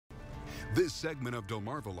This segment of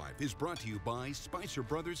Delmarva Life is brought to you by Spicer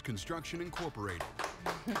Brothers Construction Incorporated.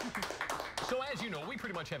 So as you know, we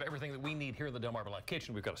pretty much have everything that we need here in the Delmarva Life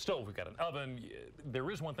kitchen. We've got a stove, we've got an oven. There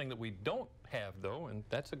is one thing that we don't have, though, and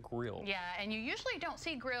that's a grill. Yeah, and you usually don't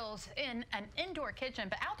see grills in an indoor kitchen,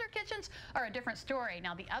 but outdoor kitchens are a different story.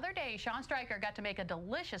 Now, the other day, Sean Stryker got to make a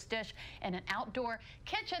delicious dish in an outdoor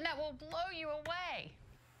kitchen that will blow you away.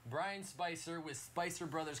 Brian Spicer with Spicer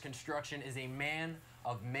Brothers Construction is a man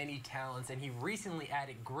of many talents, and he recently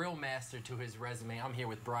added Grill Master to his resume. I'm here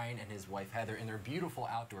with Brian and his wife Heather in their beautiful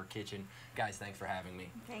outdoor kitchen. Guys, thanks for having me.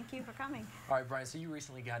 Thank you for coming. All right, Brian, so you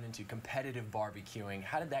recently got into competitive barbecuing.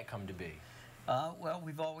 How did that come to be? Well,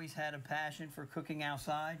 we've always had a passion for cooking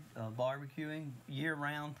outside, barbecuing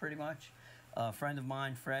year-round pretty much. A friend of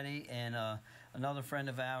mine, Freddie, and another friend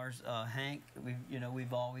of ours, Hank,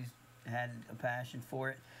 we've always had a passion for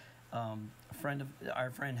it. Our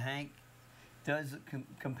friend Hank does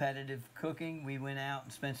competitive cooking. We went out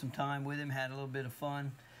and spent some time with him, had a little bit of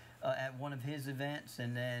fun at one of his events,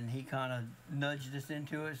 and then he kind of nudged us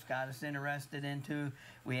into it, got us interested into.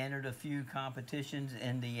 We entered a few competitions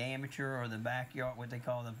in the amateur or the backyard, what they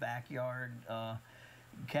call the backyard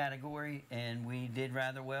category, and we did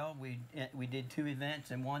rather well. We did 2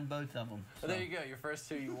 events and won both of them. So. Well, there you go. Your first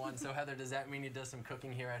 2 you won. So Heather, does that mean he does some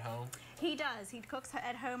cooking here at home? He does. He cooks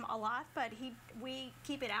at home a lot, but we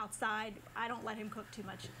keep it outside. I don't let him cook too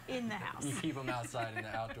much in the house. You keep him outside in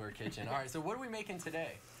the outdoor kitchen. All right, so what are we making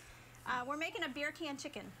today? We're making a beer can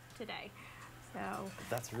chicken today. So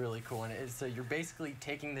that's really cool. And so you're basically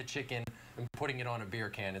taking the chicken and putting it on a beer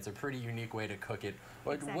can. It's a pretty unique way to cook it.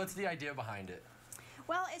 Exactly. What's the idea behind it?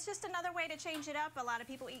 Well, it's just another way to change it up. A lot of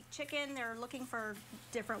people eat chicken. They're looking for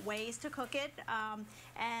different ways to cook it.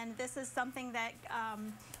 And this is something that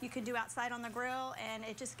you can do outside on the grill, and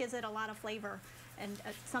it just gives it a lot of flavor and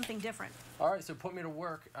something different. All right, so put me to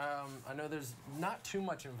work. I know there's not too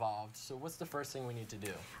much involved, so what's the first thing we need to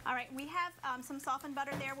do? All right, we have some softened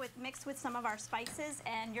butter there mixed with some of our spices,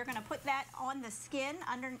 and you're going to put that on the skin,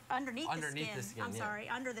 underneath the skin. I'm sorry,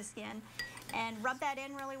 under the skin, and rub that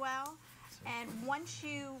in really well. And once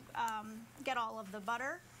you get all of the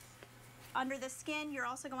butter under the skin, you're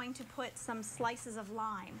also going to put some slices of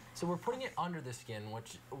lime. So we're putting it under the skin.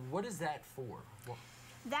 What is that for?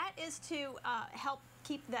 That is to help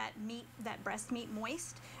keep that breast meat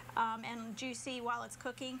moist and juicy while it's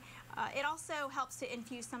cooking. It also helps to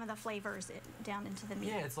infuse some of the flavors down into the meat.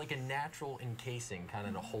 Yeah, it's like a natural encasing kind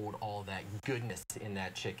of to hold all that goodness in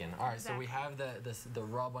that chicken. All right, exactly. So we have the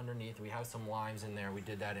rub underneath. We have some limes in there. We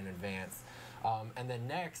did that in advance. And then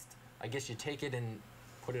next, I guess you take it and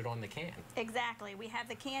put it on the can. Exactly. We have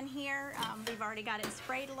the can here. We've already got it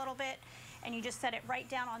sprayed a little bit, and you just set it right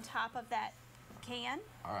down on top of that can.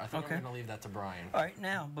 All right, I think I'm going to leave that to Brian. All right,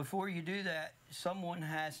 now, before you do that, someone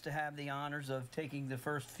has to have the honors of taking the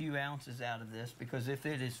first few ounces out of this, because if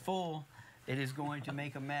it is full, it is going to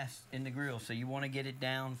make a mess in the grill. So you want to get it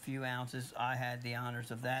down a few ounces. I had the honors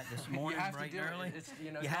of that this morning, bright and early.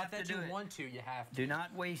 You have to do it. You want to, you have to. Do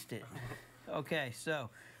not waste it. Okay, so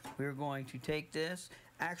we're going to take this.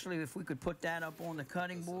 Actually, if we could put that up on the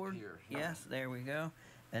cutting board. Yes, there we go.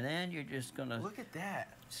 And then you're just going to look at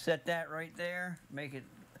that. Set that right there. Make it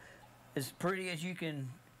as pretty as you can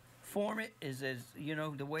form it, is as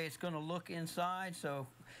the way it's going to look inside. So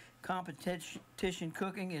competition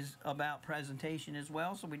cooking is about presentation as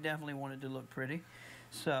well, so we definitely want it to look pretty.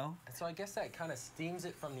 So I guess that kind of steams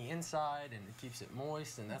it from the inside and it keeps it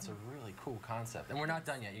moist, and that's a really cool concept. And we're not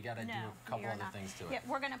done yet. You got to do a couple other things to it. Yeah,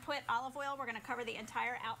 we're going to put olive oil. We're going to cover the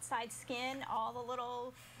entire outside skin, all the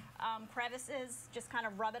little crevices, just kind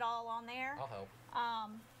of rub it all on there. I'll help.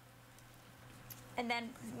 And then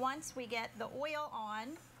once we get the oil on,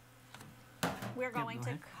 we're going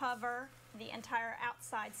to cover the entire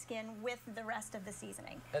outside skin with the rest of the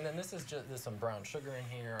seasoning. And then there's some brown sugar in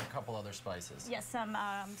here, a couple other spices. Yes, some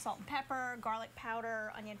salt and pepper, garlic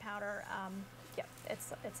powder, onion powder. Yeah,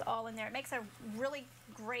 it's all in there. It makes a really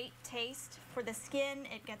great taste for the skin.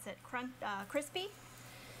 It gets it crispy.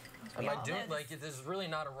 Am I doing there's really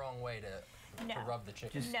not a wrong way to rub the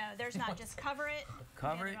chicken? No, there's not. Just cover it.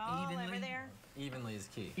 Cover it evenly. Over there. Evenly is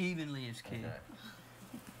key. Evenly is key.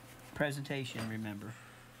 Okay. Presentation, remember.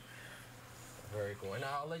 Very cool. And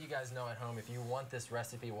I'll let you guys know at home, if you want this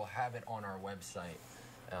recipe, we'll have it on our website.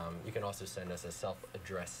 You can also send us a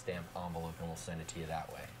self-addressed stamped envelope, and we'll send it to you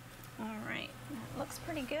that way. All right. That looks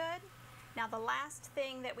pretty good. Now, the last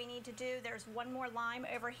thing that we need to do, there's one more lime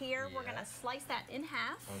over here. Yes. We're going to slice that in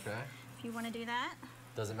half. Okay. If you want to do that.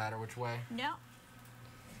 Doesn't matter which way? No.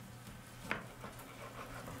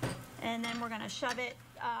 And then we're going to shove it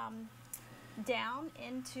down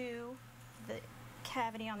into the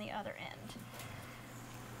cavity on the other end.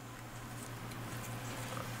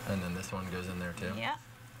 And then this one goes in there too? Yep.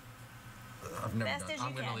 I've never Best done. as you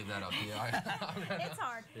I'm going to can. leave that up to you. It's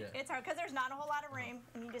hard. Yeah. It's hard because there's not a whole lot of room,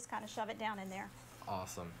 and you just kind of shove it down in there.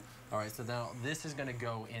 Awesome. All right, so now this is going to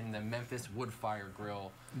go in the Memphis Wood Fire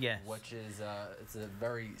Grill. Yes. Which is it's a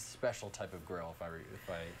very special type of grill,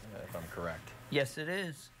 if I'm correct. Yes, it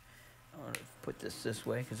is. I'm going to put this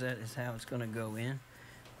way because that is how it's going to go in.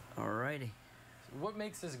 All righty. What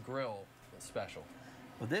makes this grill special?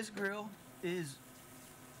 Well, this grill is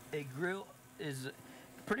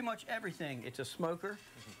pretty much everything. It's a smoker.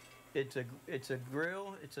 It's a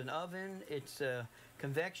grill. It's an oven. It's a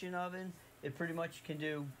convection oven. It pretty much can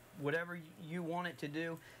do whatever you want it to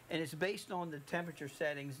do, and it's based on the temperature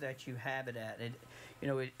settings that you have it at.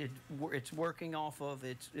 It's working off of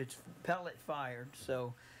it's pellet fired,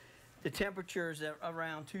 so the temperature is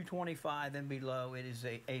around 225 and below. It is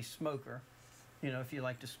a smoker. You know, if you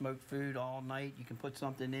like to smoke food all night, you can put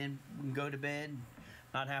something in and go to bed,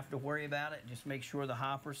 not have to worry about it. Just make sure the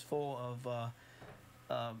hopper's full of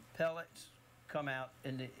pellets. Come out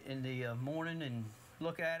in the morning and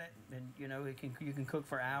look at it, and you can cook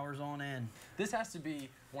for hours on end. This has to be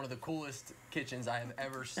one of the coolest kitchens I have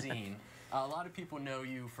ever seen. A lot of people know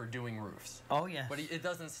you for doing roofs. Oh, yes. But it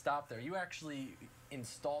doesn't stop there. You actually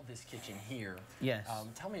installed this kitchen here. Yes.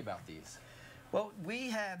 Tell me about these. Well, we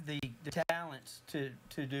have the talents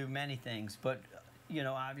to do many things, but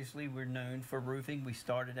obviously we're known for roofing. We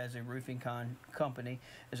started as a roofing company,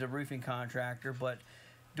 as a roofing contractor, but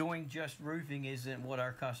doing just roofing isn't what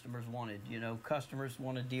our customers wanted. Customers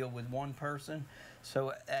want to deal with one person.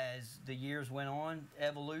 So as the years went on,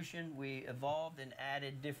 evolution, we evolved and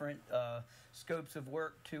added different scopes of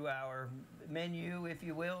work to our menu, if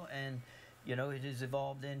you will, and it has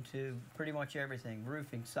evolved into pretty much everything: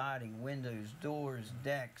 roofing, siding, windows, doors,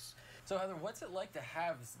 decks. So Heather, what's it like to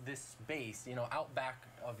have this space, out back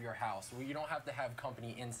of your house where you don't have to have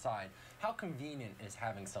company inside? How convenient is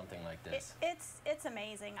having something like this? It's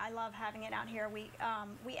amazing. I love having it out here. We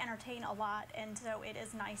entertain a lot, and so it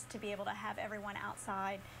is nice to be able to have everyone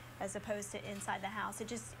outside as opposed to inside the house.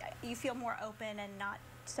 You feel more open and not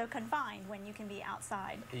so confined when you can be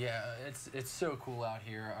outside. Yeah, it's so cool out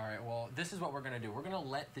here. All right, well, this is what we're going to do. We're going to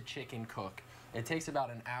let the chicken cook. It takes about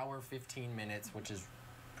an hour, 15 minutes, which is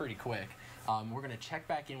pretty quick. We're going to check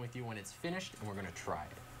back in with you when it's finished, and we're going to try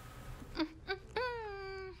it.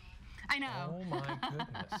 I know. Oh, my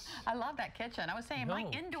goodness. I love that kitchen. I was saying my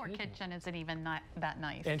indoor kitchen isn't even that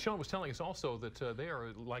nice. And Sean was telling us also that they are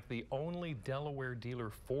like the only Delaware dealer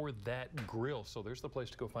for that grill. So there's the place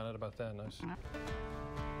to go find out about that. Nice.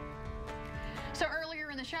 So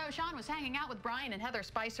earlier in the show, Sean was hanging out with Brian and Heather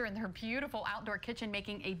Spicer in their beautiful outdoor kitchen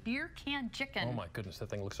making a beer can chicken. Oh, my goodness. That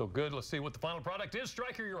thing looks so good. Let's see what the final product is.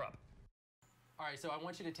 Stryker, you're up. All right, so I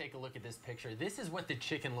want you to take a look at this picture. This is what the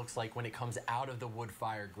chicken looks like when it comes out of the wood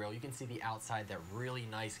fire grill. You can see the outside, that really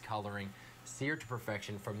nice coloring, seared to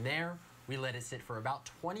perfection. From there, we let it sit for about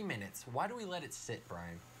 20 minutes. Why do we let it sit,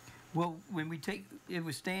 Brian? Well, when it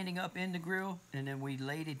was standing up in the grill, and then we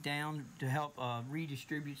laid it down to help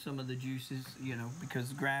redistribute some of the juices,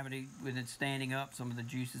 because gravity, when it's standing up, some of the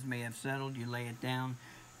juices may have settled. You lay it down,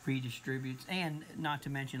 redistributes, and not to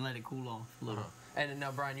mention let it cool off a little. And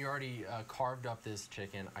now, Brian, you already carved up this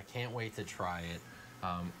chicken. I can't wait to try it.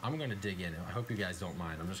 I'm going to dig in. I hope you guys don't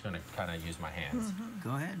mind. I'm just going to kind of use my hands.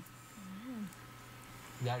 Go ahead.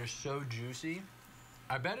 That is so juicy.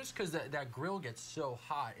 I bet it's because that grill gets so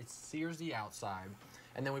hot, it sears the outside,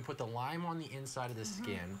 and then we put the lime on the inside of the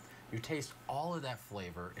skin. You taste all of that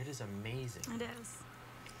flavor. It is amazing. It is.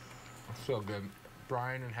 So good.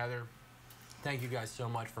 Brian and Heather, thank you guys so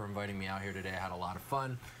much for inviting me out here today. I had a lot of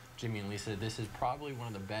fun. Jimmy and Lisa, this is probably one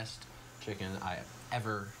of the best chicken I have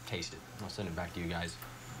ever tasted. I'll send it back to you guys.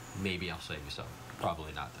 Maybe I'll save you some.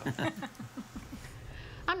 Probably not, though.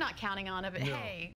 I'm not counting on it, but No. hey.